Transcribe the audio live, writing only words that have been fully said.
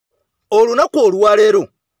olunaku olwaleero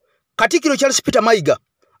Katikkiro Charles Peter Mayiga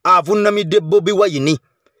avunnamidde Bobi Wine.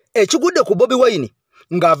 Ekigudde ku Bobi Wine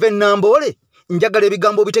ng'ava Enamboole, njagala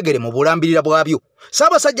ebigambo bitegere mu bulambirira bwabyo.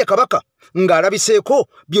 Ssaabasajja Kabaka ng'alabiseeko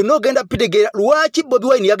byonna ogenda bitegeera lwaki Bobi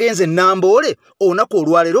Wine yagenze Enamboole olunaku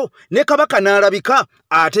olwaleero ne Kabaka n'alabika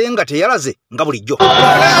ate nga teyalaze nga bulijjo.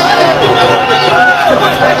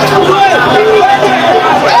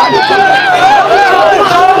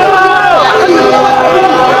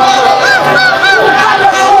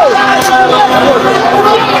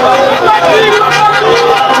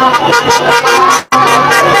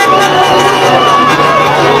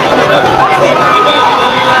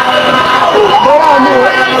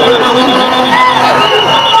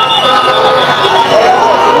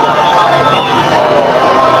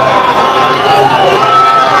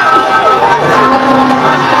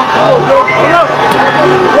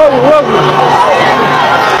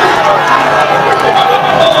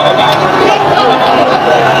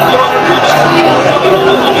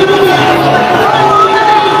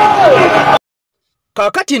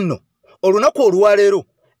 Kakati nno olunaku olwaleero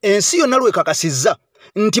ensi yonna lwekakasizza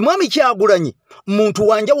nti mwami Kyagulanyi muntu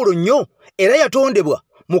wanjawulo nnyo era yatondebwa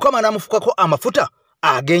Mukama n'amufukako amafuta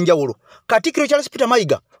ag'enjawulo. Katikkiro Charles Peter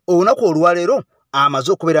Mayiga olunaku olwaleero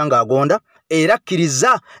amaze okubeera ng'agonda era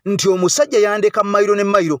akkiriza nti omusajja yandeka mayiro ne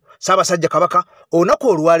mayiro. Ssaabasajja Kabaka olunaku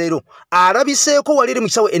olwaleero alabiseeko wali eri mu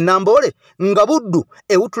kisawo Enamboole nga Buddu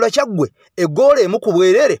ewuttula Kyaggwe eggoolo emu ku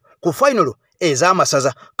bwereere ku fayinalo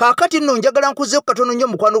ez'amasaza. Kaakati nno njagala nkuzeeko katono nnyo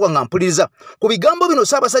mukwano gwange mpuliriza ku bigambo bino.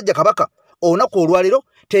 Ssaabasajja Kabaka olunaku olwaleero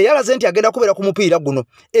teyalaze nti agenda kubeera ku mupiira guno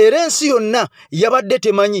era ensi yonna yabadde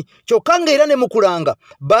temanyi, kyokka ng'era ne mukulanga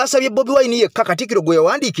baasabye Bobi Wine yekka Katikkiro gwe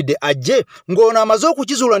yawandiikidde ajje ng'ono amaze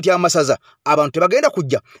okukizuula nti amasaza abantu tebagenda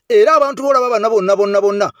kujja era abantu boolaba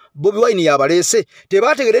bonna Bobi Wine yabaleese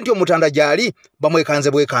tebaategere nti omutanda gy'ali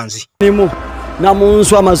bamwekanze bwekanzi. Na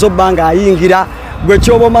munsi amaze obbanga ayingira gwe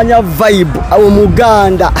kyoba omanya vibe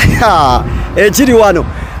omuganda ekiri wano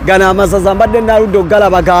gana amasaza mbadde naludde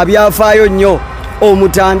ogalaba ga byafaayo nnyo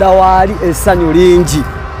omutanda waali essanyu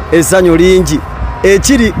lingi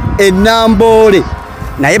ekiri Enamboole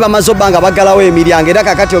naye bamaze obbanga bagalawo emiryango era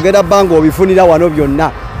kakati ogenda bbanga obifunira wano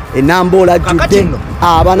byonna. Enamboole ajjudde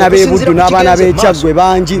abaana b'e Buddu n'abaana b'e Kyaggwe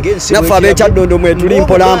bangi naffe ab'Ekyaddondo mwetuli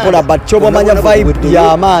mpolampola but kyoba omanya vibe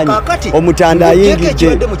y'amaanyi. Omutanda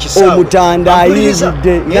ayingidde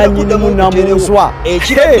nga nnyinimu namunswa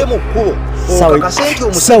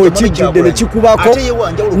sawe kijjudde ne kikubako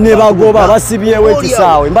ne bagoba basibyewo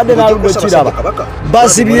ekisaawe mbadde naludde okiraba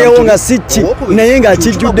basibyewo nga sikki naye nga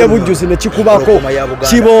kijjudde bujjusi ne kikubako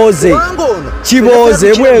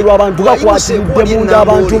kibooze bweru abantu bakwatiridde munda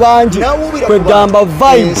abantu bangi kwegamba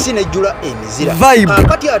vibe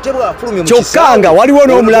kyokka nga waliwo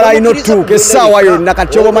n'omulala alina otuuka essaawa yonna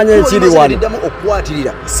kati oba omanya ekiri wano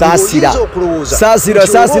saasira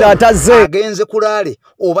atazze agenze kulaale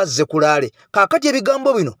oba azze kulaale. Kaakati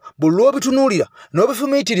ebigambo bino buli lw'obitunuulira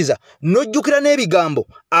n'obifumiitiriza n'ojjukira n'ebigambo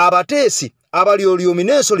abateesi abalyolyomi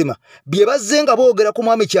n'ensolima bye bazze nga boogera ku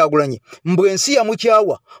mwami Kyagulanyi mbu ensi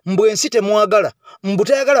yamukyawa, mbu ensi temwagala, mbu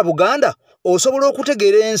tayagala Buganda, osobola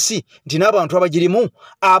okutegeera ensi nti n'abantu abagirimu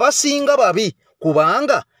abasinga babi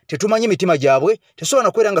kubanga tetumanyi mitima gyabwe, tesobola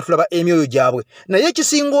na kwera nga tulaba emyoyo gyabwe. Naye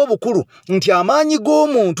ekisinga obukulu nti amaanyi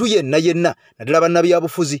g'omuntu yenna naddala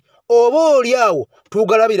bannabyabufuzi oba oli awo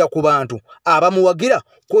tugalabira ku bantu abamuwagira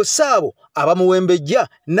kw'ossa abo abamuwembejja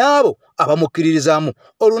n'abo abamukkiririzaamu.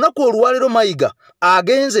 Olunaku olwaleero Mayiga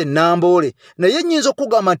agenze Enamboole naye nnyinza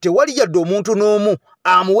okugamba nti tewali yadde omuntu n'omu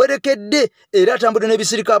amuwerekedde era atambudde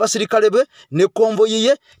n'ebisirika abasirikale be ne konvoyi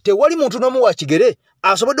ye. Tewali muntu n'omu wa kigere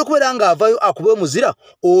asobodde okubeera ng'avayo akube omuzira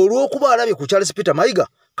olw'okuba alabye ku Charles Peter Mayiga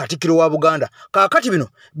Katikkiro wa Buganda. Kaakati bino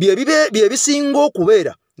bye bisinga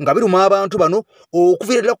okubeera nga biruma abantu bano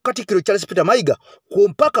okuviira ddala ku Katikkiro Charles Peter Mayiga ku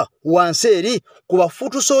mpaka wansi eri ku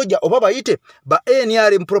bafuutu soja oba bayite ba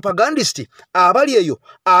NRM propagandist abali eyo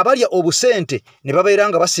abalya obusente ne babeera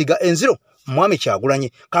nga basiiga enziro mwami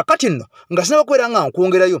Kyagulanyi. Kakati nno nga sinaba kubeera nga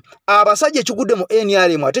nkwongerayo abasajja ekigudde mu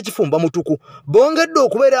NRM ate kifumba mutuku bongedde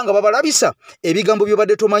okubeera nga babalabisa ebigambo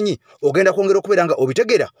byobadde tomanyi ogenda kwongera okubeera nga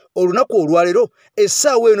obitegeera olunaku olwaleero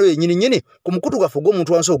essaawa eno yennyini ku mukutu gwaffe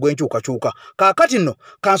gw'omuntu wansi ogw'enkyukakyuka. Kakati nno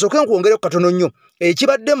kansooke nkwongereko katono nnyo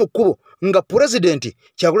ekibadde mu kkubo nga Pulezidenti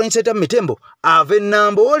Kyagulanyi Ssentamu Mitembo ava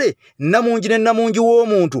Enamboole namungi ne namungi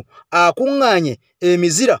w'omuntu akuŋŋaanye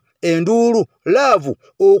emizira enduulu laavu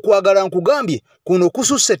okwagala nkugambye kuno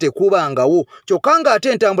kususse tekubangawo kyokka ng'ate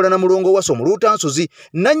entambula na mulongo wase omuluutansozi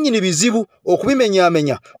nannyini bizibu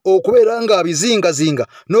okubimenyaamenya okubeera ng'abizingazinga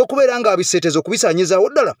n'okubeera ng'abiseeteza okubisaanyizaawo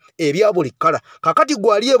ddala ebya buli kkala kakati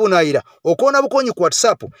gwali ebunaayira okoona bukonyi ku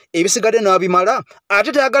whatsapp ebisigadde n'abimala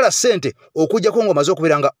ate tayagala ssente okuggyako ng'omaze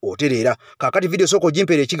okubeera nga otereera kakati vidiyo sooka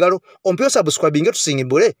ogimpeera ekigalo ompyo subscribinge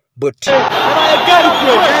tusingimbule bwetti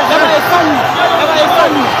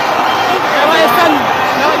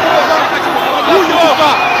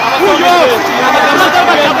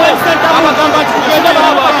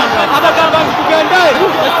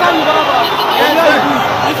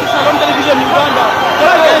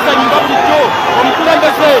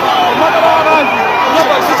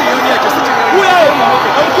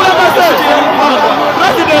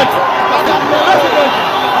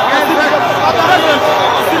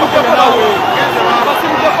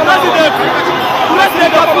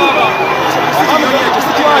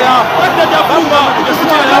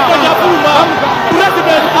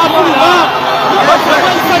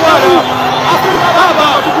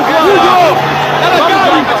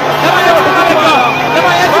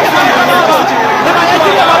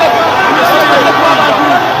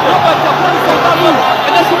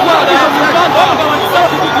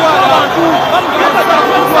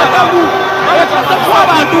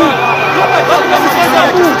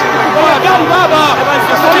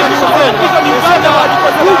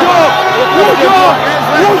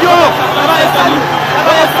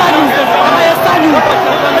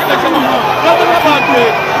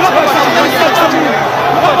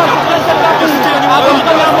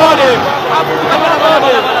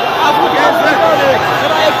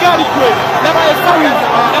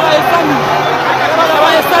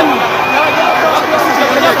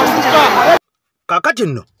kakati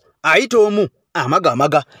nno ayita omu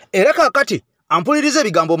amaga era kakati ampuliriza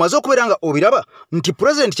ebigambo omaze okubeera nga obiraba nti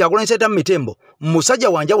Pulezidenti Kyagulanyi Ssentamu Mitembo musajja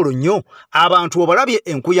wanjawulo nnyo abantu obalabye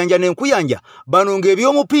enkuyanja n'enkuyanja bano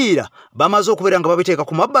ng'ebyomupiira bamaze okubeera nga babiteeka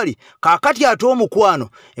ku mabbali kakati ate omukwano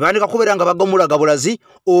ebandika kubeera nga bagomulaga bulazi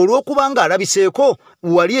olw'okuba nga alabiseeko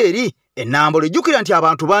wali eri Enamboole jjukira nti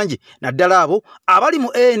abantu bangi naddala abo abali mu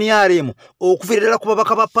NRM okuviira ddala ku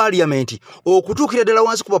babaka ba paaliyamenti okutuukira ddala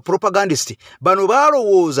wansi ku bapropagandist bano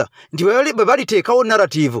baalowooza nti bwe baliteekawo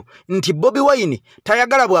narrative nti Bobi Wine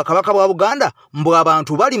tayagala bwakabaka bwa Buganda mbw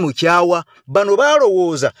abantu bali mu kyawa bano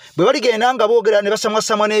baalowooza bwe baligenda nga boogera ne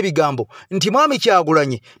basamwasamwa n'ebigambo nti mwami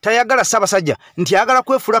Kyagulanyi tayagala Ssaabasajja nti ayagala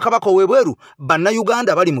kwefuula kabaka ow'ebweru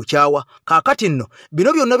bannayuganda bali mu kyawa kaakati nno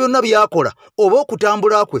bino byonna byakola oba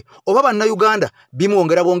okutambula kwe oba bannayuganda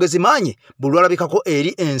bimwongera bwongezi maanyi bulwalabikako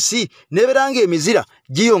eri ensi n'ebeera ng'emizira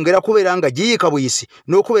giyongera kubeera nga giyiika buyisi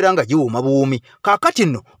n'okubeera nga giwuuma buwuumi kaakati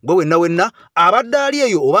nno gwe wenna abadde ali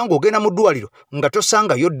eyo oba ng'ogenda mu ddwaliro nga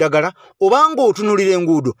tosangayo ddagala oba ng'otunulira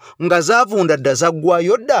enguudo nga zaavunda dda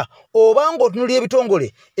zaggwayo dda oba ng'otunulira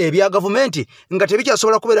ebitongole ebya gavumenti nga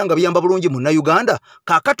tebikyasobola kubeera nga biyamba bulungi munnayuganda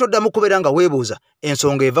kaakati toddamu kubeera nga weebuuza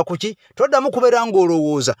ensonga eva ku ki toddamu kubeera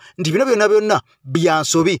ng'olowooza nti bino byonna bya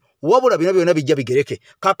nsobi wabula bino byonna bijja bigereke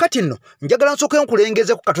kaakati nno njagala nsooke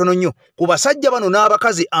nkulengeze ku katono nnyo ku basajja bano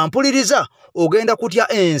n'abakazi ampuliriza ogenda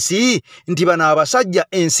kutya ensi nti bano abasajja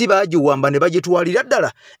ensi baagiwamba ne bagitwalira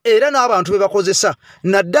ddala era n'abantu be bakozesa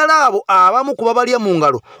naddala abo abamu kuba balya mu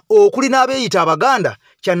ngalo okuli n'abeeyita abaganda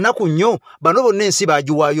kyannaku nnyo bano bonna ensi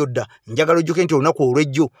baagiwaayo dda njagala ojjuke nti olunaku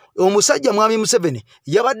olw'ejjo omusajja mwami Museveni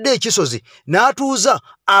yabadde ekisozi n'atuuza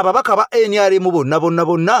ababaka ba NRM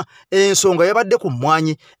bonna ensonga yabadde ku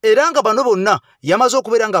mmwanyi era nga bano bonna yamaze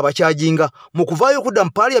okubeera nga abakyajinga mu kuvaayo okudda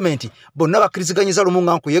mu paaliyamenti bonna bakkiriziganyiza lumu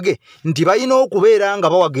nga nkuyege nti balina okubeera nga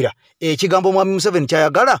bawagira ekigambo mwami Museveni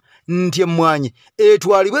kyayagala nti emmwanyi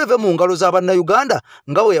etwalibwe eve mu ngalo z'abannayuganda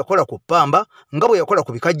nga bwe yakola ku ppamba nga bwe yakola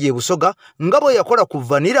ku bikajja e Busoga nga bwe yakola ku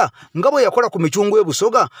vanira nga bwe yakola ku micungwa e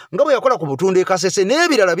Busoga nga bwe yakola ku butunda e Kasese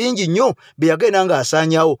n'ebirala bingi nnyo bye yagenda nga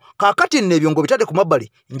asaanyaawo kaakati nno ebyo ng'obitadde ku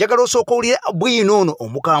mabbali njagala osooka owulire bwino ono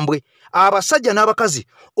omukambwe abasajja n'abakazi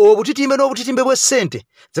obutitimbe n'obutitimbe bw'essente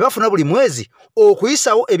ze bafuna buli mwezi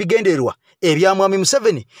okuyisaawo ebigendererwa ebya mwami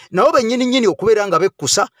Museveni nabo bennyini okubeera nga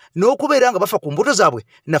bekkusa n'okubeera nga bafa ku mbuto zaabwe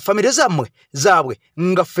na famire zaabwe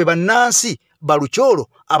nga ffe bannansi balukyolo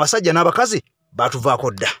abasajja n'abakazi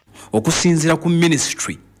batuvaako dda okusinziira ku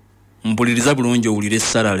ministry mpuliriza bulungi owulire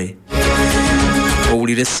essalale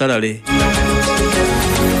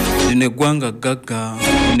lino eggwanga ggagga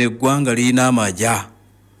lino eggwanga lirina amaja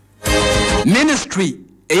ministry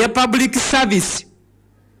eya public service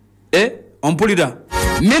ompulira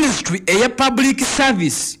ministry eya public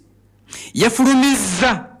service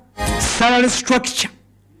yafulumizza salary structure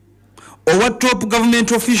owa top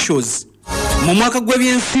government officials mu mwaka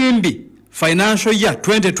gw'ebyensimbi financial year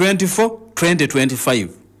 2024-2025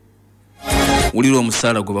 ulira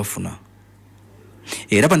omusaala gwe bafuna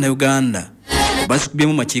era bannayuganda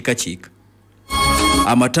basikubyemu makiikakiika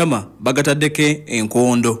amatama bagataddeko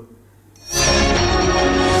enkondo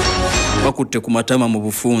bakutte ku matama mu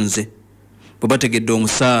bufunze bwe bategedde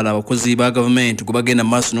omusaala abakozi ba gavumenti gwe bagenda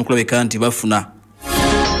maaso n'okulabika nti bafuna.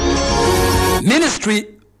 Ministry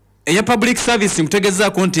eya public service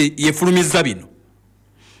mutegezaako nti yefulumiza bino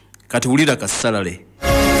kati wulira kasalale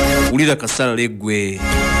gwe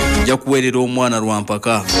nja kuweerera omwana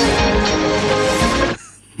lwampaka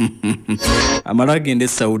amala agende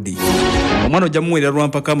Saudi omwana ojja muweerera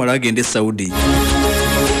lwampaka amala agende Saudi.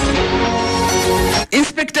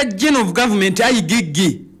 Inspector General of Government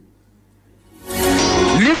ayigiggi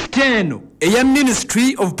list eno eya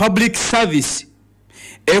Ministry of Public Service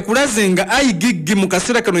ekulaze nga ayigiggi mu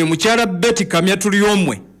kaseera kano ye mukyala Betty Kamya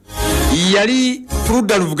Tulyomwe yali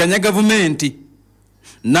kudda luvuganya gavumenti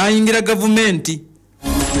n'ayingira gavumenti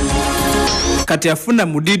kati afuna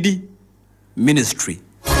mudidi ministry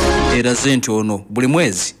eraze nti ono buli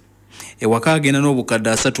mwezi ewaka agenda n'obukadde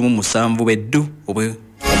 37 beddu obwa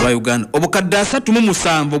Uganda obukadde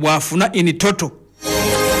 37 bwafuna in total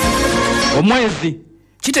omwezi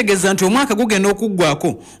kitegeeza nti omwaka gugenda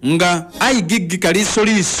okuggwako nga ayigiggi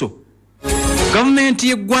kaliisoliiso gavumenti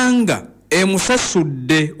y'eggwanga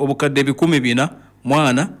emusasudde obukadde 400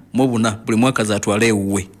 mwana mubuna buli mwaka zatwale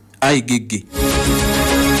ewuwe ayigiggi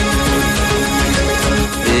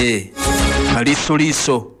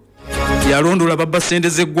kaliisoliiso yalondola ababba ssente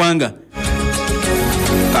z'eggwanga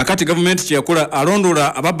kakati gavumenti kyeyakola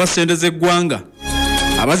alondola ababba ssente z'eggwanga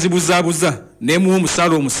abazibuzaabuza nemuwa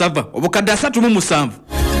omusaala omusava obukadde 37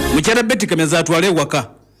 mukyala Betty Kamya zatwale ewaka.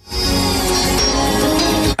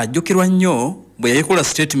 Ajjukirwa nnyo bwe yayekola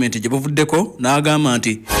statement gye buvuddeko n'agamba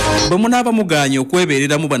nti bwe munaaba muganye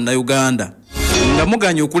okwebeereramu bannayuganda nga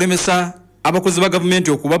muganye okulemesa abakozi ba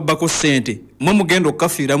gavumenti okubabbako ssente mwe mugenda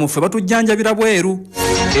okukafiiramu ffe batujjanjabira bweru.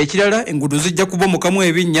 Ekirala enguudo zijja kubomokamu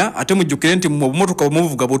ebinnya ate mujjukire nti mu bumotoka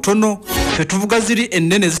bumuvuga butono ffe tuvuga ziri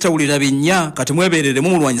ennene zitawulira binnya kati mwebeereremu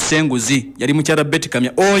mulwanyisa enguzi. Yali mukyala Betty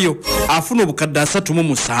Kamya oyo afuna obukadde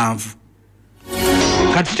 37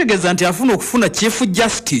 kati kitegeeza nti afuna okufuna Chief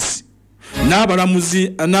Justice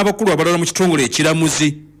n'abalamuzi n'abakulu abalala mu kitongole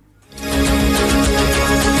ekiramuzi.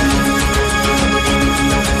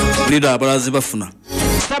 Lida abalazi bafuna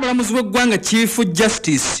Ssaabalamuzi w'eggwanga Chief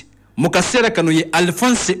Justice mu kaseera kano ye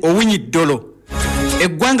Alphonse Owinyi-Dolo.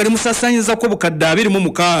 Eggwanga limusaasaanyizako obukadde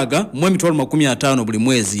 26 mu emitwalo 50 buli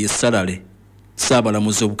mwezi ye salale.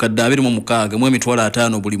 Ssaabalamuzi obukadde 26 mu emitwalo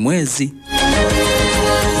 5 buli mwezi.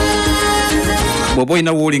 Bw'oba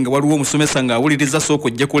olina woolinga waliwo omusomesa ng'awuliriza sooka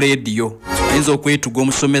ojje ku leediyo ayinza okwetuga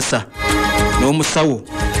omusomesa n'omusawo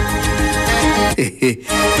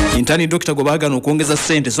intani dokita gwe baagana okwongeza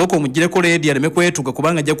ssente sooka omugireko leediyo aleme kwetuga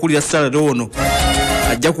kubanga ajja kuwulira salale ono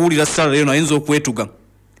ajja kuwulira salale ono ayinza okwetuga.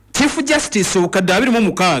 Chief Justice obukadde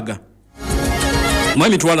 26 mu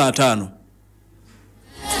emitwalo 5.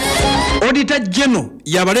 Auditor General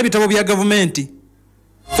yabala ebitabo bya gavumenti.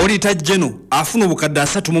 Auditor General afuna obukadde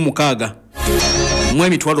 36 mu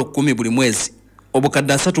emitwalo 10 buli mwezi.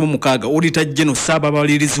 Obukadde 36 Auditor General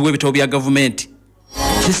Ssaababalirizi w'ebitabo bya gavumenti.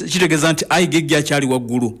 Kitegeeza nti ayigiggi akyali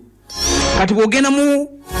waggulu. Kati bw'ogenda mu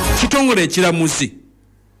kitongole ekiramuzi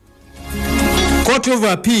Court of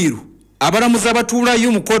Appeal abalamuzi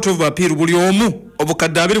abatuulayo mu Court of Appeal buli omu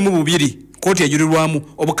obukadde 22 kooti ejulirwamu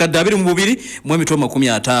obukadde 22 mu emitwalo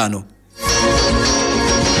 50.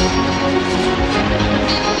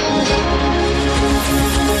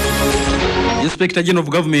 Inspector General of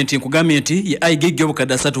Government nkugambye nti ye ayigiggi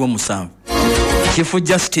obukadde 37. Chief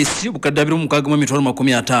Justice obukadde 26 mu emitwalo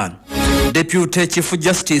 50. Deputy Chief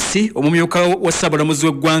Justice omumyuka wa Ssaabalamuzi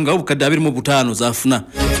w'eggwanga obukadde 25 zafuna.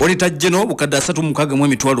 Auditor General obukadde 36 mu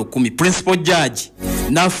emitwalo 10. Principal Judge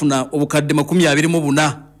n'afuna obukadde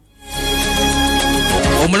 24.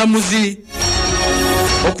 Omulamuzi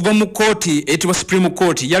okuva mu kooti eyitibwa Supreme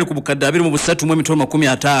Court yali ku bukadde 23 mu emitwalo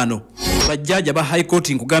 50. Bajjaji aba High Court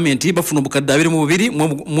nkugambye nti bafuna obukadde 22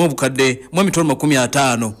 mu obukadde mu emitwalo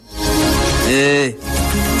 50.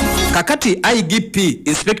 Kakati IGP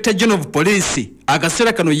Inspector General of Police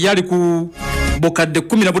akaseera kano yali ku bukadde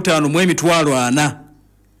 15 mu emitwalo 4.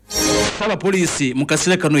 Saba police mu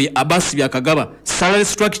kaseera kano ye Abasi byakagaba salary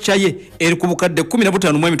structure ye eri ku bukadde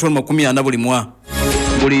 15 mu emitwalo 40 buli mwa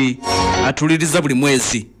buli atuliriza buli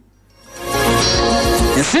mwezi.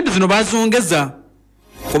 Ensimbi zino bazongeza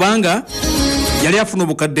kubanga yali afuna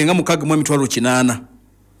obukadde nga 6 mu emitwalo 8.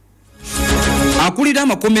 Akulira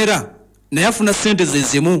amakomera naye afuna ssente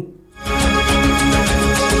zezimu.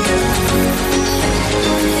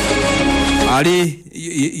 ali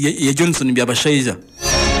ye Johnson byabashaiza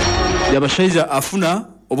afuna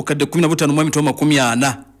obukadde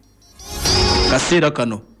 15,40 kaseera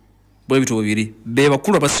kano bwe bito bibiri be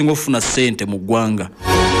bakulu abasinga ofuna sente mu ggwanga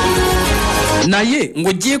naye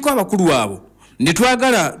ng'ogyeko abakulu abo ne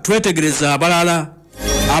twagala twetegereza abalala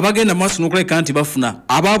abagenda maaso n'okuleka nti bafuna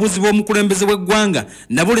ababuzi b'omukulembeze w'eggwanga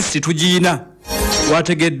nabo lisiti tugiina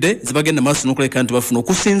wategedde zibagenda maaso n'okuleka nti bafuna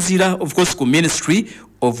okusinziira of course ku Ministry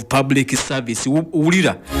of Public Service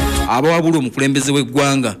wulira abawabula omukulembeze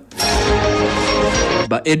w'eggwanga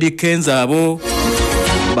ba Eddie Kenza abo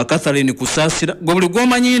ba Catherine Kusasira gwe buli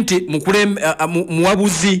gwomanyi nti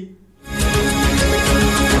muwabuzi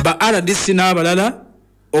ba RDC n'abalala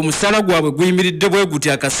omusala gwabwe guyimiridde bwe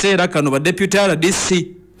guti akaseera kano ba Deputy RDC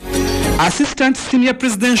Assistant Senior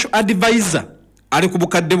Presidential Advisor ali ku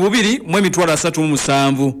bukadde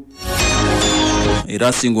 2,37 era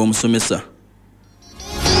asinga omusomesa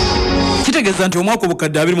kitegeeza nti omwaka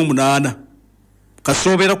obukadde 28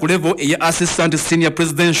 kasoobera ku level eya Assistant Senior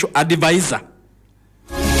Presidential Advisor.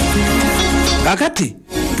 Kakati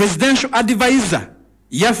Presidential Advisor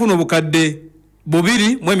yafuna obukadde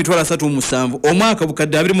 2,37 omwaka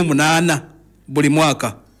obukadde 28 buli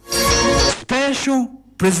mwaka. Special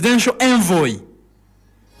Presidential Envoy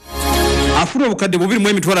afuna obukadde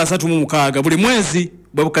 2,36 buli mwezi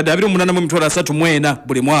bwe bukadde 2,834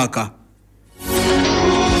 buli mwaka.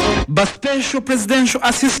 Ba Special Presidential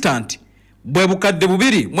Assistant bwe bukadde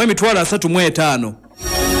 2,35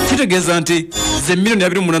 kitegeeza nti ze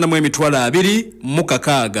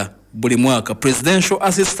 $2,820 buli mwaka. Presidential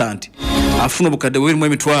Assistant afuna obukadde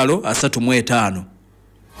 2,35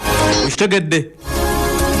 ukitegedde.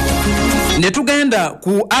 Ne tugenda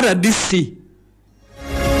ku RDC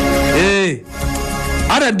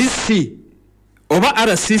RDC oba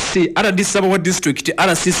RCC RDC abawa district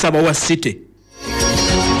RCC abawa city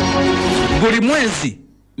buli mwezi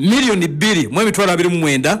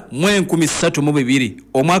 $2,29,132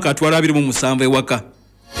 omwaka atwala 27 ewaka.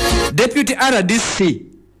 Deputy RDC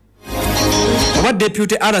oba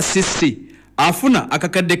Deputy RCC afuna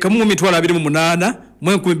akakadde kamu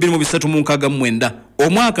 $28,239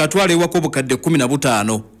 omwaka atwala ewaka obukadde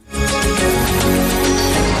 15.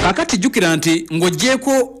 Kakati jukira nti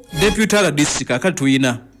ng'ogyeko Deputy RDC kakati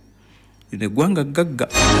tuyina eggwanga gagga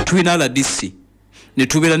tuyina RDC ne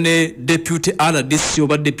tubeera ne Deputy RDC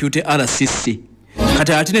oba Deputy RCC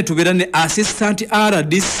kati ate ne tubeera ne Assistant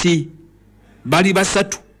RDC bali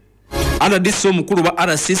basatu. RDC omukulu ba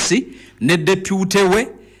RCC ne Deputy we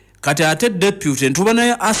kati ate Deputy ntuba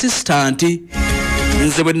naye Assistant.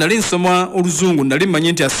 Nze bwe nali nsoma oluzungu nali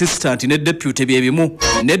mmanyi nti Assistant ne Deputy byebimu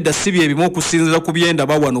nedda si byebimu okusinziira ku byenda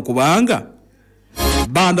bawano kubanga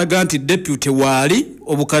bandaga nti Deputy waali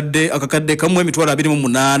obukadde akakadde kamu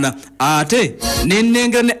 $28,000 ate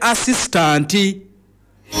nenengera ne Assistant.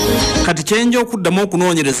 Kati kyenja okuddamu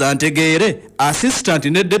okunoonyereza ntegeere Assistant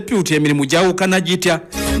ne Deputy emirimu gyawukana gitya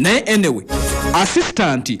naye anyway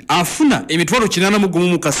Assistant afuna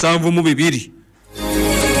 $80,772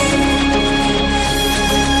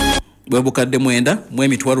 bwe bukadde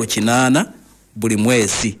 9,800 buli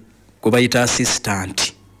mwezi kwe bayita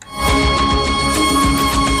Assistant.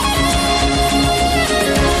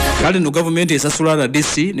 Kale no government esasula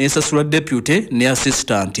RDC ne esasula Deputy ne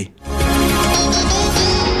Assistant.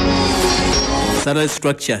 Salary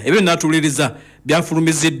structure ebyo natuliriza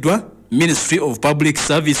byafulumiziddwa Ministry of Public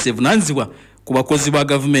Service evunanzibwa ku bakozi ba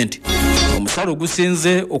government. Omusala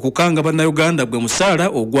ogusinze okukanga bannayuganda gwe musala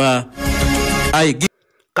ogwa IG.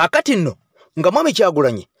 Kakati nno nga Mwami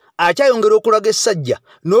Kyagulanyi akyayongera okulaga essajja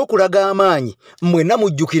n'okulaga amaanyi mwenna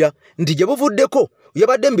mujjukira nti gye buvuddeko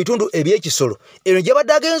yabadde mu bitundu eby'ekisolo eno gye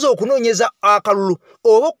badde agenza okunoonyeza akalulu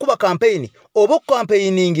oba okukuba kampeyini oba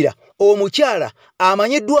okukampeyiningira omukyala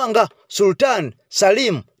amanyiddwa nga Sultan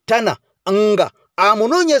Salim Tana nga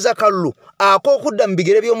amunoonyeza kalulu ak'okudda mu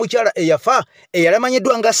bigere by'omukyala eyafa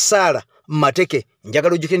eyalamanyiddwa nga Sara Mateke.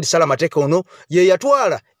 Njagala ojjuke nti Sara Mateke ono ye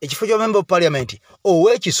yatwala ekifo kya Member of Parliament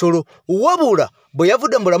ow'ekisolo wabula bwe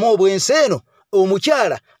yavudde mu bulamu obw'ensi eno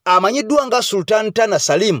omukyala amanyiddwa nga Sultan Tana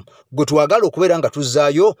Salim gwe twagala okubeera nga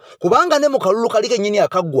tuzzaayo kubanga ne mu kalulu kali kennyini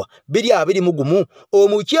akaggwa 221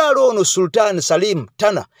 omukyala ono Sultan Salim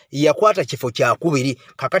Tana yakwata kifo kya 2.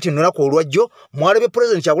 Kakati nonako olwajjo mwalabye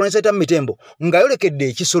President Kyagulanyi Ssentamu Mitembo ngayolekedde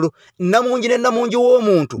ekisolo namungi ne namungi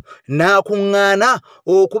w'omuntu n'akuŋŋaana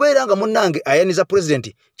okubeera nga munnange ayaniza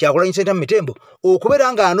President Kyagulanyi Ssentamu Mitembo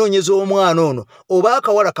okubeera nga anoonyeza omwana ono oba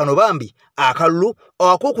akawala kano bambi akalulu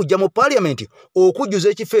ak'okujja mu Parliament okujjuza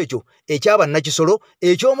ekifo ekyo eky'abannakisolo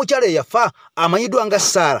eky'omukyala eyafa amanyiddwa nga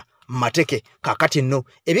Sara mateke. Kakati nno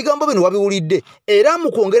ebigambo bino wabiwulidde era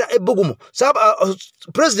mu kwongera ebbugumu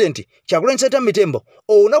President Kyagulanyi Ssentamu Mitembo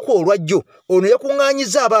olunaku olwajjo ono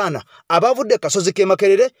yakuŋŋaanyizza abaana abavudde Kasozi k'e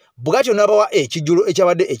Makerere bw'atyo n'abawa ekijjulo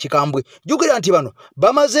ekyabadde ekikambwe. Jjukira nti bano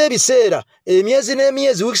bamaze ebiseera emyezi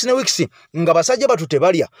n'emyezi wiikisi ne wiikisi nga basajja batu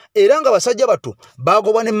tebalya era nga basajja batu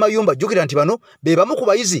baagobwa ne mayumba. Jjukira nti bano be bamu ku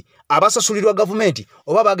bayizi abasasulirwa gavumenti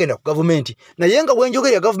oba bagenda ku gavumenti, naye nga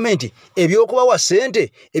bwenjogerera gavumenti ebyokubawa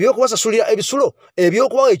ssente, ebyokubasasulira ebisulo,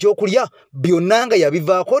 ebyokubawa ekyokulya byonna nga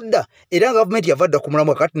yabivaako dda era nga gavumenti yava dda ku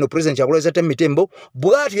mulamwa. Kati no President Kyagulanyi Ssentamu Mitembo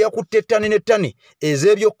bw'atyo yakutte ettani n'ettani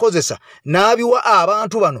ez'ebyokukozesa n'abiwa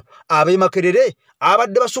abantu bano ab'e Makerere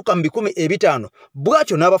abadde basukka mu 500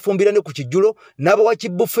 bw'atyo n'abafumbira ne ku kijjulo n'abawa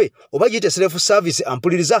kibbufe oba giyite self service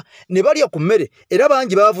ampuliriza ne balya ku mmere era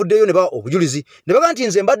bangi baavuddeyo ne bawa obujulizi ne baga nti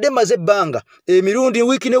nze mbadde mmaze ebbanga emirundi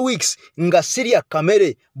wiiki ne weeks nga sirya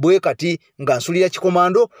kamere bwe kati nga nsulira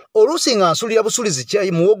kikomando oluusi nga nsulira busulizi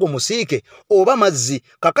kya muwogo musiike oba mazzi.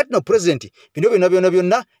 Kakati no President bino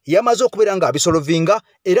byonna yamaze okubeera nga abisolovinga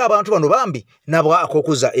era abantu bano bambi nabwa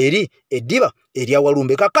akokuza eri eddiba erya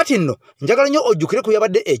Walumbe. Kakati nno njagala nnyo ojjukire ku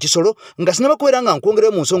yabadde ekisolo nga sinaba kubeera nga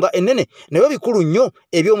nkwongereyo mu nsonga ennene naye bikulu nnyo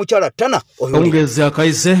eby'omukyala Tana ongezi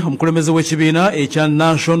akayise omukulembeze w'ekibiina ekya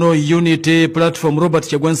National Unity Platform Robert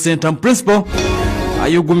Kyagulanyi Ssentamu Principal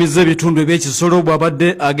ayugumiza ebitundu eby'ekisolo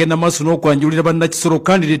bw'abadde agenda maaso n'okwanjulira bannakisolo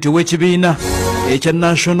candidate w'ekibiina ekya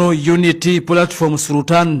National Unity Platform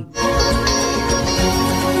Sultan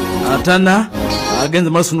Atana agenze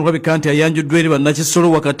maaso n'okulabika nti ayanjuddwa eri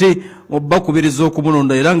bannakisolo wakati mu bakubiriza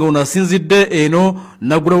okumulonda era nga ono asinzidde eno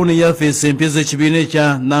nagulawo ne yafeesi empya z'ekibiina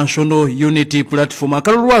ekya National Unity Platform.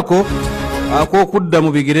 Akalulu ako ak'okudda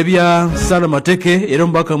mu bigere bya Sala Mateke era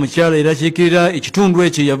omubaka mukyala era kiikirira ekitundu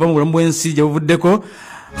ekyo yava mu bulamu bw'ensi gye buvuddeko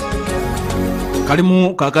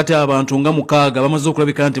kalimu kaakati abantu nga 6 bamaze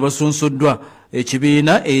okulabika nti basunsuddwa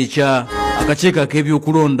ekibiina ekya akakiiko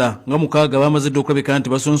ak'ebyokulonda nga 6 bamaze dde okulabika nti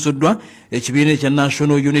basunsuddwa ekibiina ekya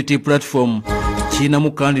National Unity Platform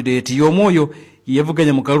kiinamu candidate y'omu oyo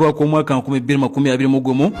yavuganya mu kalulu ak'omwaka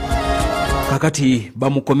 2021 kakati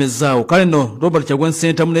bamukomezaawo. Kale no Robert Kyagulanyi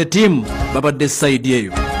Ssentamu ne ttiimu babadde sayidi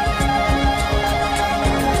eyo.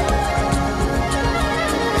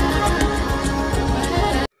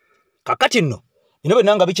 Kakati nno bino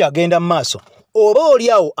byonna nga bikyagenda mu maaso oba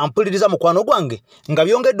oliawo ampuliriza mukwano gwange nga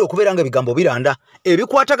byongedde okubeera nga ebigambo biranda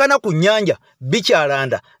ebikwatagana ku nnyanja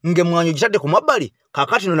bikyalanda ng'emmwanyi gitadde ku mabbali.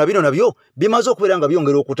 Kakati nno nabyo bimaze okubeera nga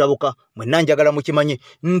byongera okutabuka. Mwenna njagala mukimanye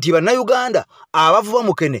nti bannayuganda abavuba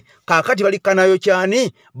mukene kakati bali kanayo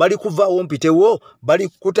kyani bali kuvaawo mpitewo bali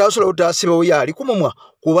kutaasula otaasibewo yaali ku mumwa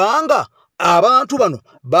kubanga abantu bano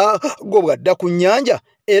bagobwa dda ku nnyanja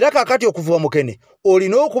era kakati okuvuba mukene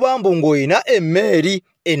olina okuba mbu ng'olina emmeeri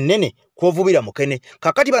ennene kwovubira mukene.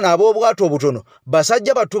 Kakati bano ab'obwato obutono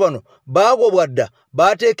basajja batu bano baagobwa dda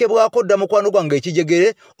baateekebwako dda mukwano gwange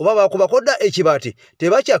ekijegere oba baakubako dda ekibaati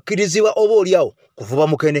tebakyakkirizibwa oba oliawo kuvuba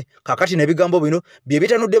mukene. Kakati n'ebigambo bino bye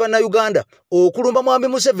bitanudde bannayuganda okulumba Mwami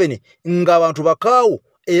Museveni ng'abantu bakaawu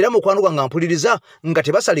era mukwano gwange mpuliriza nga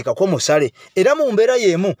tebasalikako musale era mu mbeera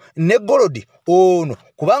y'emu ne Golodi ono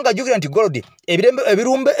kubanga jjukira nti Golodi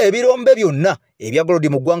ebirombe byonna ebya Golodi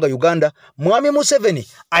mu ggwanga Uganda Mwami Museveni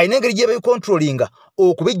alina engeri gye bebikontrolinga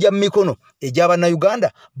okubijja mu mikono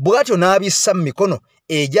egy'abannayuganda bw'atyo n'abissa mu mikono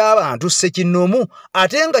egy'abantu ssekinnoomu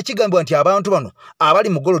ate nga kigambibwa nti abantu bano abali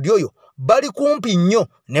mu Golodi oyo bali kumpi nnyo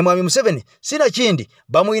ne Mwami Museveni sina kindi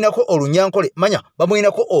bamuyinako olunyankole manya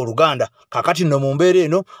bamuyinako oluganda. Kakati nno mu mbeera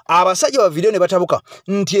eno abasajja bavideyo ne batabuka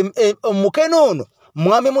nti omukene ono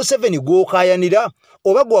Mwami Museveni gw'okaayanira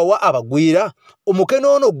oba gwawa abagwira omukene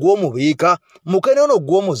ono gw'omubiika mukene ono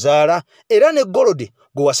gw'omuzaala era ne Golodi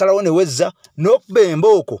gwe wasalawo ne wezza n'okuba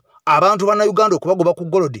embooko abantu bannayuganda okubagoba ku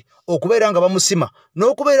Golodi okubeera nga bamusima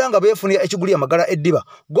n'okubeera nga beefunira ekiguli amagala eddiba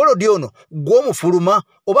Golodi ono gw'omufuluma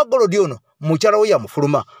oba Golodi ono mukyala we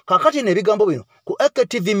yamufuluma. Kakati n'ebigambo bino ku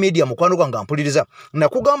AKTV Media mukwano gwange ampuliriza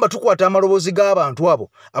nakugamba tukwata amaloboozi g'abantu abo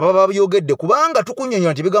ababa byogedde kubanga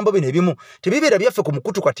tukunyonyola nti ebigambo bino ebimu tebibeera byaffe ku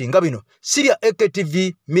mukutu kati nga bino si bya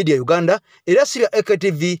AKTV Media Uganda era si bya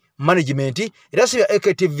AKTV Management era si bya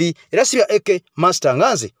AKTV era si bya AK Master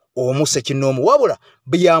Nganze omuse kinnoomu wabula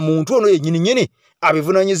bya muntu ono yennyini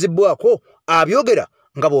abivunanyizibwako abyogera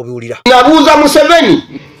nga bw'obiwulira. Nabuuza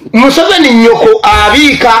Museveni nnyoko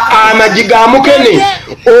abiika amagi ga mukene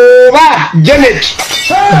oba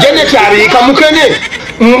Janet abiika mukene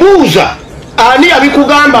mbuuza ani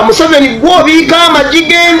abikugamba Museveni gw'obiika amagi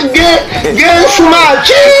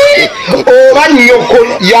g'ensumaaki oba nnyoko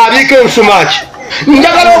yabiika ensumaaki.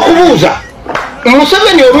 Njagala okubuuza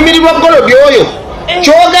Museveni olumiri lwa Golodi oyo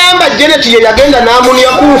kyogamba Janet ye yagenda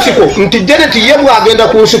n'amunia ku nsiko nti Janet ye bw'agenda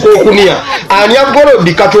ku nsiko okunia ania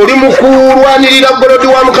Golodi kati oli mukulwanirira Golodi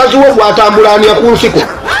wa mukazi wo gwatambula ania ku nsiko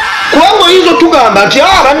kubanga oyinza tugamba nti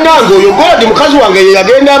bannange oyo Golodi mukazi wange ye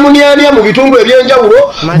yagenda amuniania mu bitundu ebyenjawulo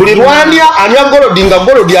buli lwania ania Golodi nga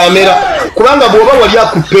Golodi amera kubanga bw'oba wali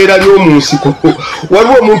akupeera ly'omu nsiko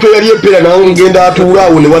waliwo omuntu eyali epeera nawe ngenda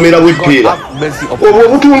atuulaawo ne wamerawo epeera obwo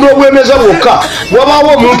obutundu obwemeza bwokka wabaawo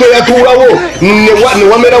omuntu eyatuulawo ne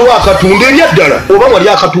wamerawo akatunda eryaddala oba wali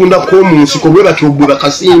akatunda k'omu nsiko bwe batyo bwe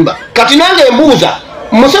bakasimba kati nange embuuza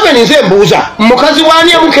Museveni nze mbuuza mukazi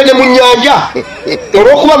wani amukene mu nnyanja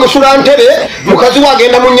olw'okuba musula ntebe mukazi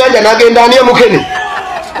wagenda mu nnyanja n'agenda ani amukene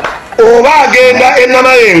oba agenda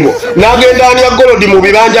Enamayengo n'agenda ani Golodi mu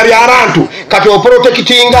bibanja by'abantu kati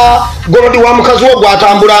oprotekitinga Golodi wa mukazi wo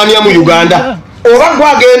gwatambula ani mu Uganda oba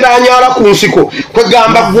gwagenda anyala ku nsiko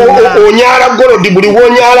kwegamba onyala Golodi buli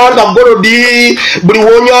wonyala nga Golodi buli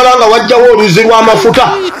wonyala nga wajjawo oluzi lw'amafuta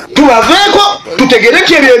tubaveeko tutegere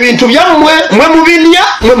nti ebyo ebintu byammwe mwe mubinya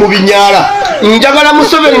mwe mubinyala njagala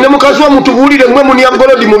Museveni ne mukazi wa mutubuulire mwe munia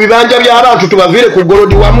Golodi mu bibanja by'abantu tubaviire ku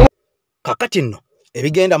Golodi wammwe kakati nno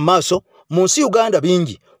ebigenda maaso mu nsi Uganda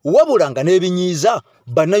bingi wabulanga n'ebinyiiza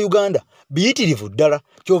bannayuganda biyitirivu ddala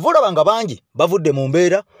kyova olabanga bangi bavudde mu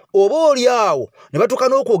mbeera oba oli awo ne batuuka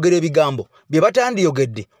n'okwogera ebigambo bye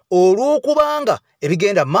batandiyogedde olw'okubanga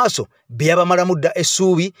ebigenda maaso byabamalamu dda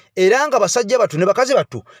essuubi era nga basajja battu ne bakazi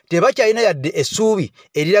battu tebakyalina yadde essuubi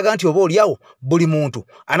eriraga nti oba oli awo buli muntu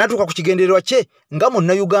anatuuka ku kigendererwa kye nga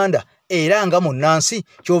munnayuganda era nga munnansi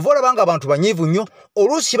kyova olabanga abantu banyiivu nnyo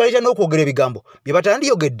oluusi kibaleeta n'okwogera ebigambo bye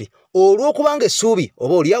batandiyogedde olw'okubanga essuubi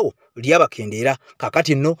oba oli awo lyabakendeera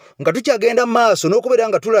kakati nno nga tukyagenda maaso n'okubeera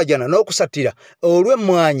nga tulajana n'okusattira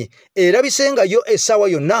olw'emmwanyi erabisengayo essaawa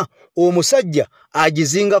yonna omusajja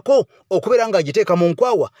agizingako okubeera ng'agiteeka mu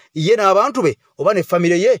nkwawa ye n'abantu be oba ne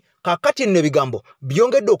famire ye kakati nno ebigambo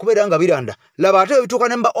byongedde okubeera nga biranda laba ate bituuka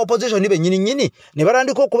ne mba opposition bennyini ne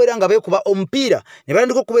batandika okubeera nga beekuba omupiira ne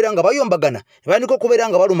batandika okubeera nga bayombagana ne batandika okubeera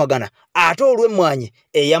nga balumagana ate olw'emmwanyi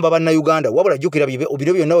eyamba bannayuganda wabula jjukira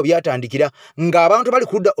biro byonna bwe byatandikira ng'abantu bali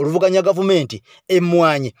ku ludda oluvuganya gavumenti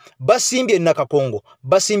emmwanyi basimbye Nakakongo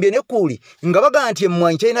basimbye ne Kuuli nga bagamba nti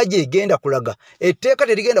emmwanyi terina gyegenda kulaga etteeka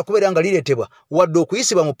terigenda kubeera nga lireetebwa wadde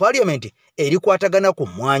okuyisibwa mu paliamenti erikwatagana ku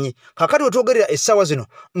mmwanyi kakati wetwogerera essaawa zino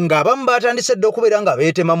ng'abamu batandise dde okubeera nga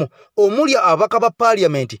beetemamu omuli ababaka ba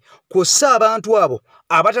paliamenti kw'ossa abantu abo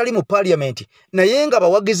abatali mu paliamenti naye nga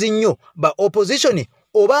bawagizi nnyo ba opposition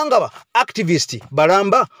obanga ba activist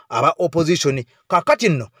balamba aba opposition kakati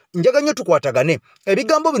nno njaga nnyo tukwatagane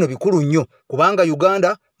ebigambo bino bikulu nnyo kubanga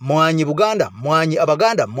Uganda mwanyi Buganda mwanyi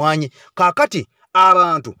Abaganda mwanyi kakati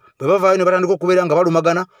abantu bwe bavaayo ne batandika okubeera nga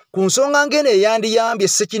balumagana ku nsonga ng'eno eyandiyambye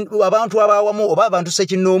abantu abaawamu oba abantu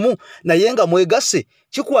ssekinnoomu naye nga mwegasse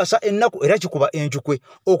kikwasa ennaku era kikuba enjukwe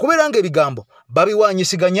okubeera ng'ebigambo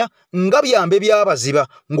babiwaanyisiganya nga byambe byabaziba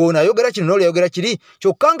ng'ono ayogera kino n'olayogera kiri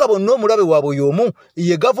kyokka nga bonna omulabe waabwe y'omu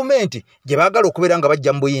ye gavumenti gye baagala okubeera nga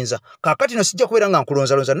bajja mu buyinza kaakati no sijja kubeera nga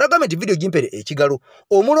nkulonzalonza nagamba nti vidiyo gimpere ekigalo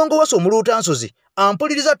omulongo wase omuluutansozi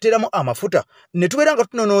ampuliriza tuteramu amafuta ne tubeera nga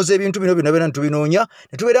tunonooza ebintu bino byonna ne tubinoonya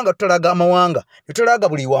ne tubeera nga tutalaga amawanga ne tutalaga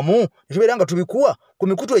buli wamu ne tubeera nga tubikuwa ku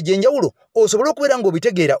mikutu egy'enjawulo osobole okubeera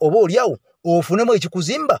ng'obitegeera oba oliawo ofunemu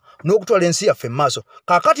ekikuzimba n'okutwala ensi yaffe mu maaso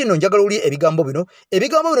kaakati nno njagala oli ebigambo bino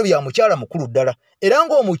bya mukyala mukulu ddala era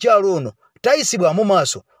ng'omukyalo ono tayisibwamu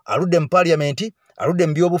maaso aludde mu paliamenti aludde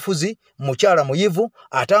mu byobufuzi mukyala muyivu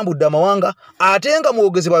atambudde amawanga ate nga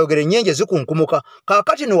mwogezi bayogera ennyenje zikunkumuka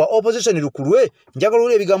kaakati no wa opposition lukulwe njagala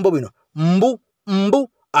oli ebigambo bino mbu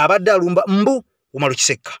abadde alumba mbu umaru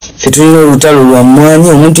kisekka tetulina olutalo lwa mmwanyi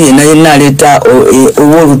omuntu yenna aleeta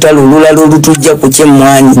oba olutalo olulala olutujja ku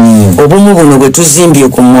kyemmwanyi obumu buno bwe tuzimbye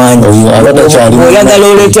ku mmwanyi oyagala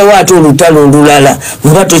oleetewo ate olutalo olulala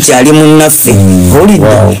oba tokyali munnaffe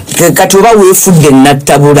olidde kati oba weefudde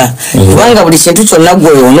nattabula kubanga buli kintu kyonna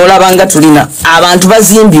gwe onoolabanga tulina abantu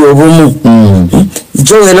bazimbye obumu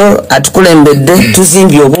Joelo atukulembedde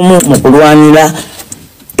tuzimbye obumu mu kulwanira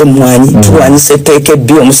emmwanyi tulwanyisa etteeka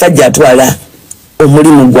ebbi omusajja atwala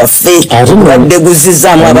omulimu gwaffe wadde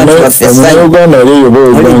guzizaamu abantu baffe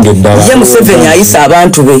ye Museveni ayisa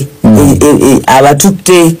abantu be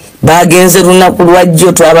abatutte bagenze lunaku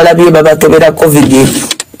lwajjo twabalabye babakebera covid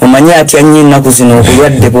omanyi atya nnyo ennaku zino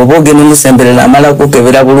obulwadde bw'oba ogenda omusemberera amala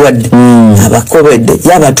kukebera bulwadde abakobedde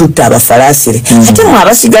yabatutte abafalaasire ate mwe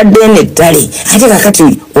abasigadde n'ettale ate kakati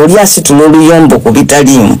oli asitula oluyombo ku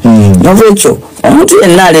bitaliimu nolwekyo omuntu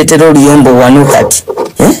yenna aleetera oluyombo wano kati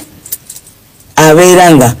abeera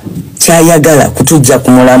nga kyayagala kutujja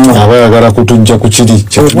ku mulamu abayagala kutujja ku kiri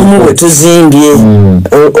obumu bwe tuzimbye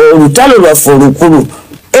olutalo lwaffe olukulu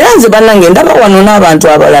era nze bannange ndaba wano n'abantu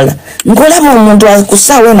abalala nkolaba omuntu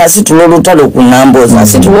akusaawe nasitula olutalo ku Namboozi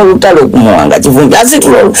asitula olutalo ku Muwanga Kivumbi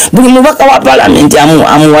asitula buli mubaka wa palamenti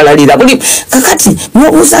amuwalalira buli kakati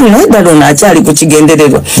n'obuuza naye ddala ono akyali ku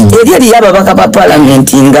kigendererwa eri eriyo ababaka ba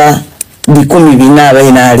palamenti nga 14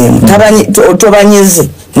 abainaalemu tobanyize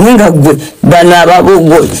ninga gwe bana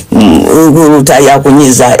babugo utaye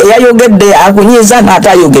akunyiza eyayogedde akunyiza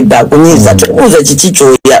n'atayogedde akunyiza tubuuze kiki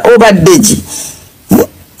kyoya obadde ki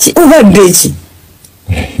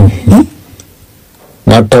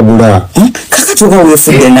natabula kakati oba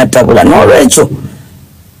weefudde natabula n'olwekyo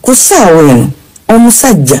ku ssaawa eno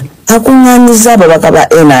omusajja akuŋŋaanyiza ababaka ba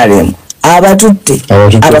NRM abatutte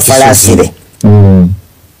abafalaasire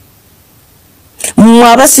mmwe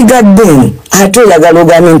abasigadde eno ate oyagala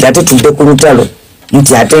ogambe nti ate tudde ku lutalo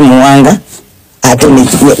nti ate Muwanga ate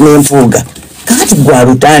n'Empuuga kakati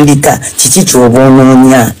gwalutandika kiki ky'oba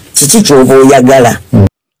onoonya kiki ky'oba oyagala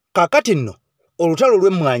kakati nno olutalo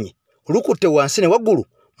lw'emmwanyi lukutte wansi ne waggulu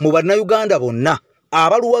mu bannayuganda bonna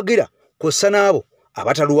abaluwagira kw'ossa n'abo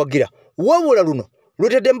abataluwagira wabula luno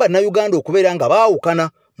lwetedde mu bannayuganda okubeera nga baawukana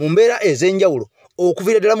mu mbeera ez'enjawulo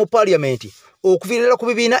okuviira ddala mu paaliyamenti okuviira ddala ku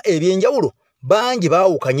bibiina eby'enjawulo bangi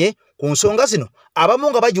baawukanye ku nsonga zino abamu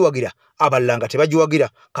nga bagiwagira abalala nga tebagiwagira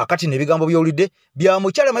kakati n'ebigambo by'owulidde bya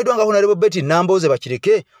mukyala amayiddwa nga Honorable Betty Nambooze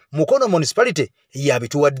bakireke Mukono municipality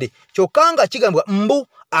yabituwadde kyokka nga kigambwa mbu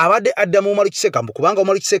abadde adda mu Omaro Kiseka mbu kubanga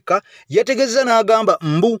Omaro Kiseka yategeeza n'agamba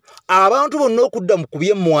mbu abantu bonna okudda mu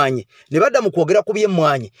kubyemmwanyi ne badda mu kwogera ku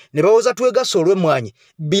byemmwanyi ne bawoza twegasa olw'emmwanyi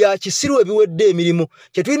bya kisiru ebiwedde emirimu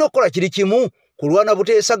kye tulina okukola kiri kimu kulwana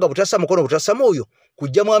buteesaga butassa mukono butassa mwoyo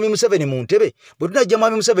kujja mwami Museveni mu ntebe bwe tunajja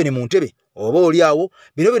mwami Museveni mu ntebe oba oli awo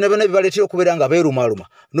bino byonna bibaleetera okubeera nga beerumaluma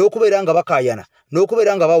n'okubeera nga bakaayana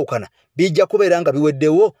n'okubeera nga bawukana bijja kubeera nga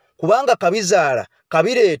biweddewo kubanga kabizaala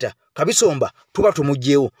kabireeta kabisomba tuba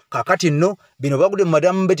tumugjeewo kakati nno bino bagudde mu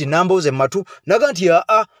Madamu Betty Nambooze matu naga nti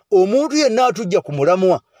omuntu yenna atujja ku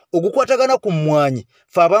mulamwa ogukwatagana ku mmwanyi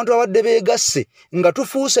fe abantu abadde beegasse nga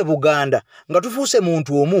tufuuse Buganda nga tufuuse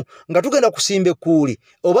muntu omu nga tugenda kusimba ekkuuli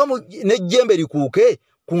oba n'ejjembe likuuke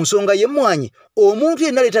ku nsonga y'emmwanyi omuntu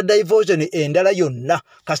yenna leeta diversion endala yonna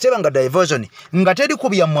kasiteba nga diversion nga teri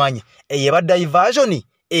kubya mmwanyi eyeba diversion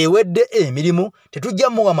ewedde emirimu tetujja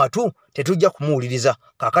muwa matu tetujja kumuwuliriza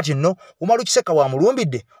kakati nno Omaro Kiseka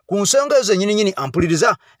wamulumbidde ku nsonga ezo ennyininyini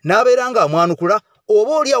ampuliriza n'abeera nga amwanukula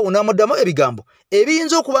oba oli awo n'amuddamu ebigambo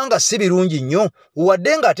ebiyinza okuba nga si birungi nnyo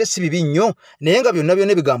wadde nga ate si bibi nnyo naye nga byonna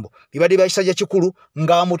ebigambo bibadde bya kisajja kikulu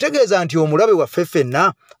ng'amutegeeza nti omulabe waffe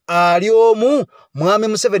ffenna ali omu mwami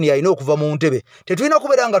Museveni yalina okuva mu ntebe tetulina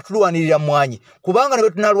kubeera nga tulwanirira mmwanyi kubanga ne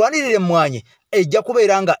bwe tunalwanirira emmwanyi ejja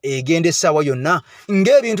kubeera nga egenda essaawa yonna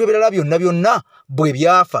ng'ebintu ebirala byonna bwe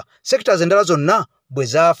byafa sectors endala zonna bwe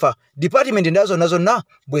zaafa department endala zonna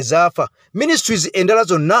bwe zaafa ministries endala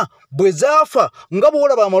zonna bwe zaafa nga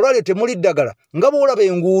bw'olaba amalwaliro temuli ddagala nga bw'olaba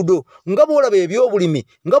enguudo nga bw'olaba ebyobulimi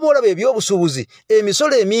nga bw'olaba ebyobusuubuzi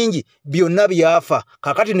emisolo emingi byonna byafa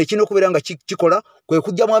kakati ne kino okubeera nga kikola kwe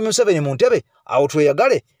kujja mwami Museveni mu ntebe awo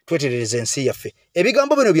tweyagale tweterereza ensi yaffe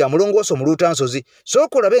ebigambo bino bya mulongooso mu Luutansozi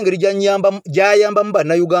sooka olabe engeri gy'ayambamu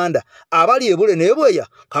bannayuganda abali ebule n'ebweya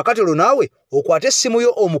kakati olwo naawe okwate essimu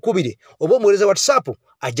yo omukubire oba omuweereza WhatsApp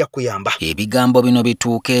ajja kuyamba ebigambo bino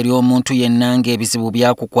bituuka eri omuntu yenna ng'ebizibu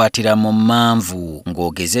byakukwatira mu manvu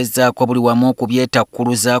ng'ogezezzaako buli wamu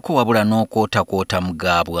okubyetakkuluzaako wabula n'okwotakwota mu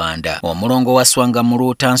gaabwanda omulongo wa Swanga mu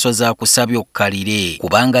Luutansozi akusabye okkalire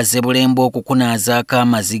kubanga Zebulembe okukunaazaako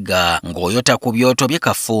amaziga ng'oyota ku byoto bye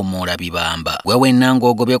kafuumuula bibamba gwe wenna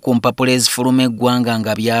ng'ogobye ku mpapula ezifuluma eggwanga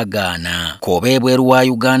nga byagaana koba ebweru wa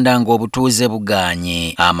Uganda ng'obutuuze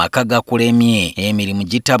bugaanye amaka gakulemye emirimu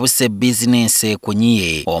gitabuse bizinensi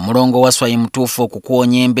ekunyiye omulongo wa Swai mutuufu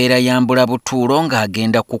okukuwonya embeera yambula butuulo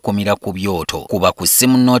ng'agenda kukumira ku byoto kuba ku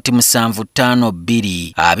ssimu nooti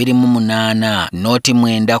 7552 28 nooti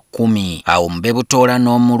 910 awo mube butoola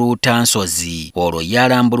n'omu Luutansozi olwo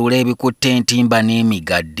yalambulula ebikutte entimba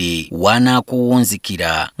n'emigadde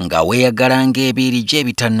wanaakuwunzikira nga weeyagala ng'ebiiri gye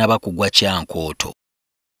ebitannaba kugwa kyankooto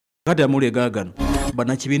kati amule gaagano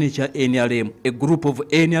bannakibiina ekya NRM a group of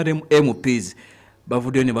NRM MPs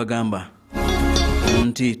bavuddeyo ne bagamba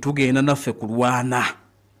nti tugenda naffe kulwana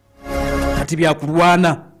kati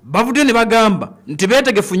byakulwana bavuddeyo ne bagamba nti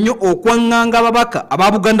beetegefu nnyo okwaŋŋanga ababaka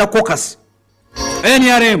aba Buganda Caucus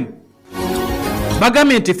NRM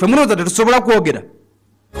bagambye nti ffe mulowooza tetusobola kwogera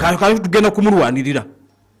kale tugenda kumulwanirira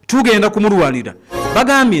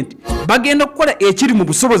bagambye nti bagenda kukola ekiri mu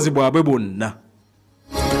busobozi bwabwe bwonna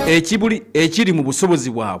ekiri mu busobozi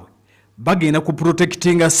bwabwe bagenda ku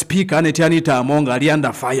protectinga speaker Aneti Anita Amonga ali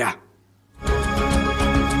under fire.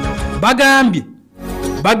 Bagambye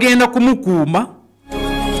bagenda kumukuuma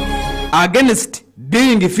against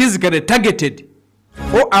being physically targeted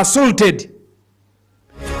or assaulted.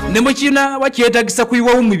 Nemukina bakyetagisa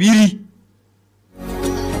kuyiwawo mubiri.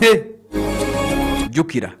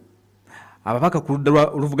 Jukira ababaka ku ludda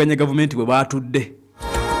oluvuganya gavumenti bwe batudde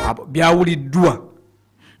byawuliddwa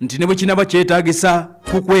nti ne bwe kina bakyetagisa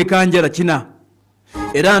kukwekanjala kina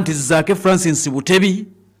era nti Zaake Francis Butebi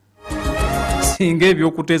singa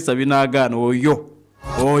ebyokuteesa binaagaana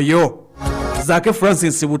oyo Zaake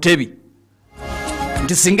Francis Butebi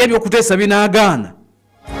nti singa ebyokuteesa binaagaana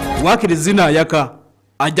waakiri zinaayaka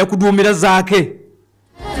ajja kuduumira Zaake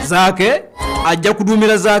ajja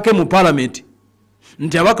kuduumira Zaake mu parliament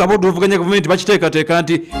nti abaka boduvuganya gavumenti bakiteekateeka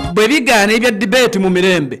nti bwe bigaana ebya debate mu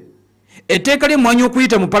mirembe etteeka ly'emmwanyi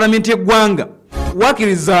okuyita mu parliament y'eggwanga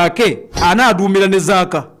waakiri Zaake anaaduumira ne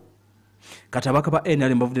Zaaka. Kati abaka ba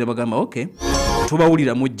NRM bavudde bagamba okay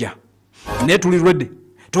tubawulira mujja ne tuli ready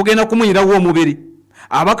tugenda kumuyirawo omubiri.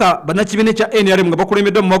 Abaka bannakibiina kya NRM nga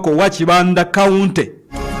bakulembeddwa mu mwaka owa Kibanda County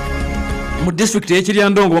mu district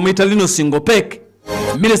y'Ekiryandongo bamuyita Lino Singopek.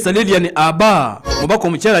 Minister Lilian Aba mubaka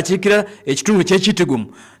omukyala akiikira ekitundu ky'Ekitigumu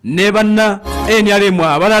ne banna NRM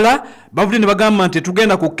abalala bavudde ne bagamba nti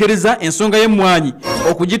tugenda kukkiriza ensonga y'emmwanyi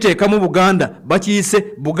okugiteeka mu Buganda bakiyise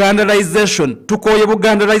Bugandalization. Tukooye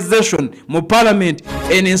Bugandalization mu parliament.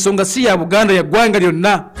 Eno ensonga si ya Buganda ya ggwanga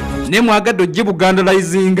lyonna ne mwagadde ogye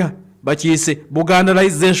Bugandalizinga bakiyise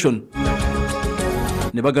Bugandalization.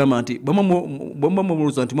 Ne bagamba nti bwemba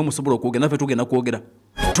mumuluza nti musobola okwogera naffe tugenda kwogera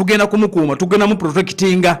tugenda kumukuuma tugenda mu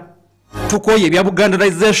protectinga tukooye ebya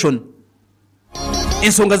Bugandalization.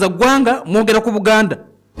 Ensonga za ggwanga mwogera ku Buganda.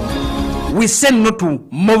 We send no to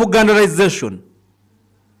mu Bugandalization.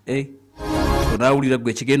 Onaawulira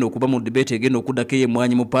gwe kigenda okuba mu debate egenda okuddako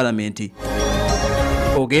ey'emmwanyi mu parliament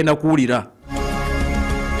ogenda kuwulira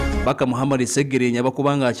Baka Muhammad Segerenya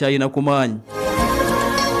bakubanga akyayina ku maanyi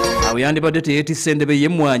awo yandibadde teyeetisse endebe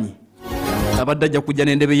y'emmwanyi abadde ajja kujja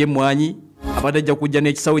n'endebe y'emmwanyi abadde ajja kujja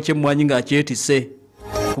n'ekisawo ky'emmwanyi ng'akyetisse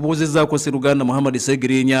kubuuzizzaako Sseruganda Muhammad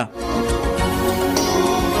Segerenya.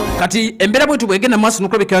 Kati embeera bwetu bwegenda maaso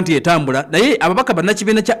n'okulabika nti etambula naye ababaka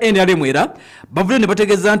bannakibiina kya NRM era bavudde ne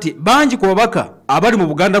bategeeza nti bangi ku babaka abali mu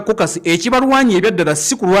Buganda Caucus ekibalwanyi ebyaddala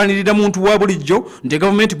si kulwanirira muntu wa bulijjo nti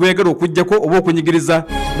gavumenti gweyagala okuggyako oba okunyigiriza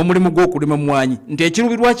mu mulimu gw'okulima mmwanyi nti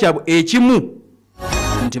ekirubirwa kyabwe ekimu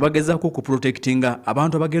nti bagezaako okuprotectinga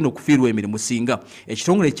abantu abagenda okufiirwa emirimu singa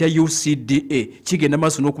ekitongole ekya UCDA kigenda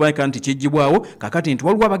maaso n'okubanika nti kijjibwawo kakati nti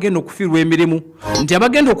waliwo abagenda okufiirwa emirimu nti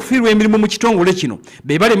abagenda okufiirwa emirimu mu kitongole kino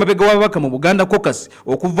be bali emabega w'ababaka mu Buganda Caucus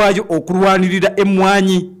okuvaayo okulwanirira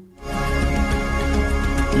emmwanyi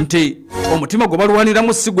nti omutima gwe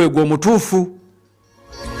balwaniramu si gwe omutuufu.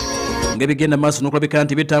 Ng'ebigenda maaso n'okulabika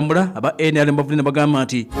nti bitambula aba NRM bavudde ne bagamba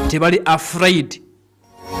nti tebali afraid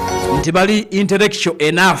nti bali intellectual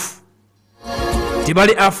enough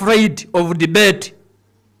tibali afraid of debate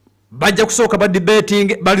bajja kusooka ba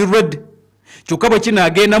debating bali ready kyokka bwe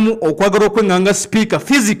kinaagendamu okwagala okwenganga speaker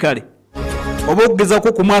physically oba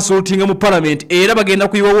okugezaako kumwasoltinga mu parliament era bagenda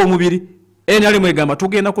kuyiwawo omubiri. NRM egamba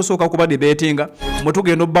tugenda kusooka kuba debatinga mwe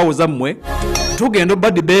tugenda obbawuza mmwe tugenda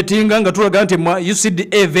obba debatinga nga tulaga nti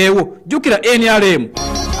UCDA eveewo. Jjukira NRM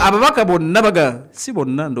ababaka bonna baga si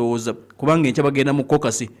bonna ndowooza kubanga enkya bagenda mu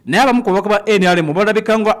caucus naye abamu ku babaka ba NRM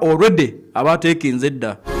balabika nga already abateekinze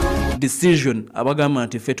edda decision abagamba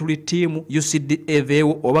nti ffe tuli ttiimu UCDA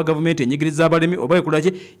eveewo oba gavumenti enyigiriza abalimi oba ekola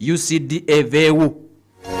ki UCDA eveewo.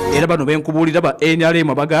 Era bano benkubuulira ba NRM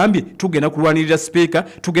abagambye tugenda kulwanirira speaker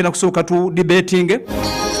tugenda kusooka tu debating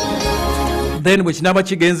then bwe kinaaba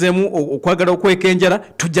kigenzeemu okwagala okwekenjala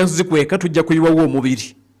tujja kuzikweka tujja kuyiwawo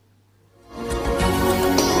omubiri.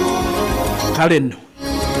 Kale nno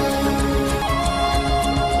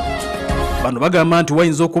bano bagamba nti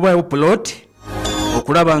wayinza okubaawo plot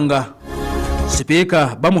okulaba nga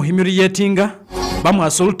speaker bamuhumiliatinga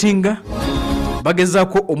bamuassaultinga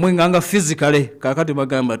bagezaako omwenganga physically. Kakati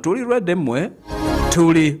bagamba tuli ready mmwe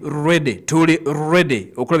tuli ready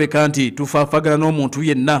okulabika nti tufaafagana n'omuntu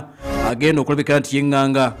yenna agenda okulabika nti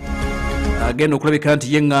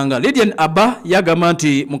yenganga. Lydian Aba yagamba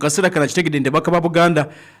nti mu kaseera kana kitegedde nti baka ba Buganda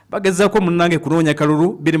bagezaako munnange kunoonya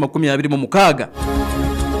kalulu 2026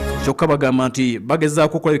 kyokka bagamba nti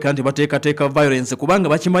bagezaako okulabika nti bateekateeka violence kubanga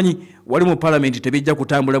bakimanyi wali mu parliament tebijja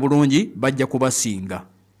kutambula bulungi bajja kubasinga.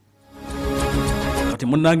 Kati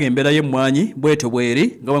munnange embeera y'emmwanyi bwetyo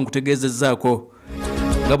bweri nga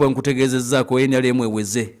bwe nkutegeezezzaako NRM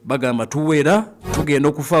eweze bagamba tuweera tugenda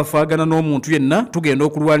okufaafaagana n'omuntu yenna tugenda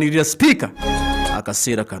okulwanirira speaker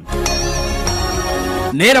akaseera kano.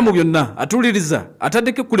 Neera mu byonna atuliriza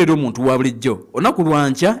ataddeko kulera omuntu wa bulijjo olunaku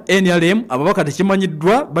lwankya NRM ababaka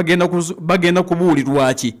tekimanyiddwa bagenda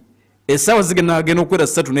kubuulirwa ki essaawa zigenda okwera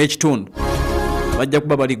 3:30 bajja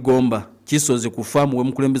kuba bali Gomba kisoze ku faamu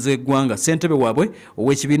w'omukulembeze w'eggwanga ssentebe waabwe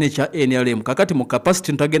ow'ekibiina ekya NRM kakati mu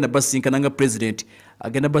capacity ntagenda basinkana nga president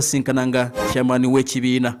agenda basinkana nga chairman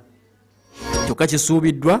w'ekibiina kyokka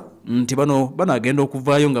kisuubiddwa nti bano agenda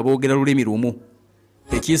okuvaayo nga boogera lulimi lumu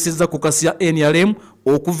ekiyisizza ku kasi ya NRM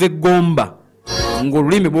okuva Gomba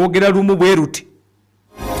ng'olulimi boogera lumu bwe ruti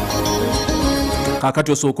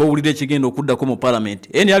kakati osooka owulira ekigenda okuddako mu parliament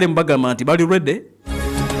NRM bagamba nti bali ready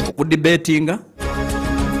okudibetinga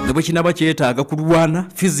ne bwe kinaba kyetaaga kulwana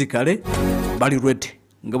physically bali ready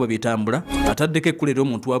nga bwe bitambula ataddeko ekkulera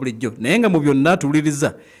omuntu wa bulijjo naye nga mu byonna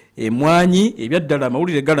tuliriza emwanyi ebyaddala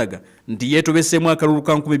amawulire galaga nti yeetobeseemu akalulu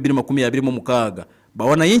ka 2026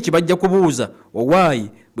 bawanayinki bajja kubuuza owaayi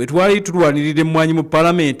bwe twali tulwanirira emmwanyi mu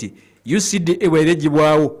palamenti UCD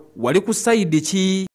eweerejibwawo wali ku sayidi ki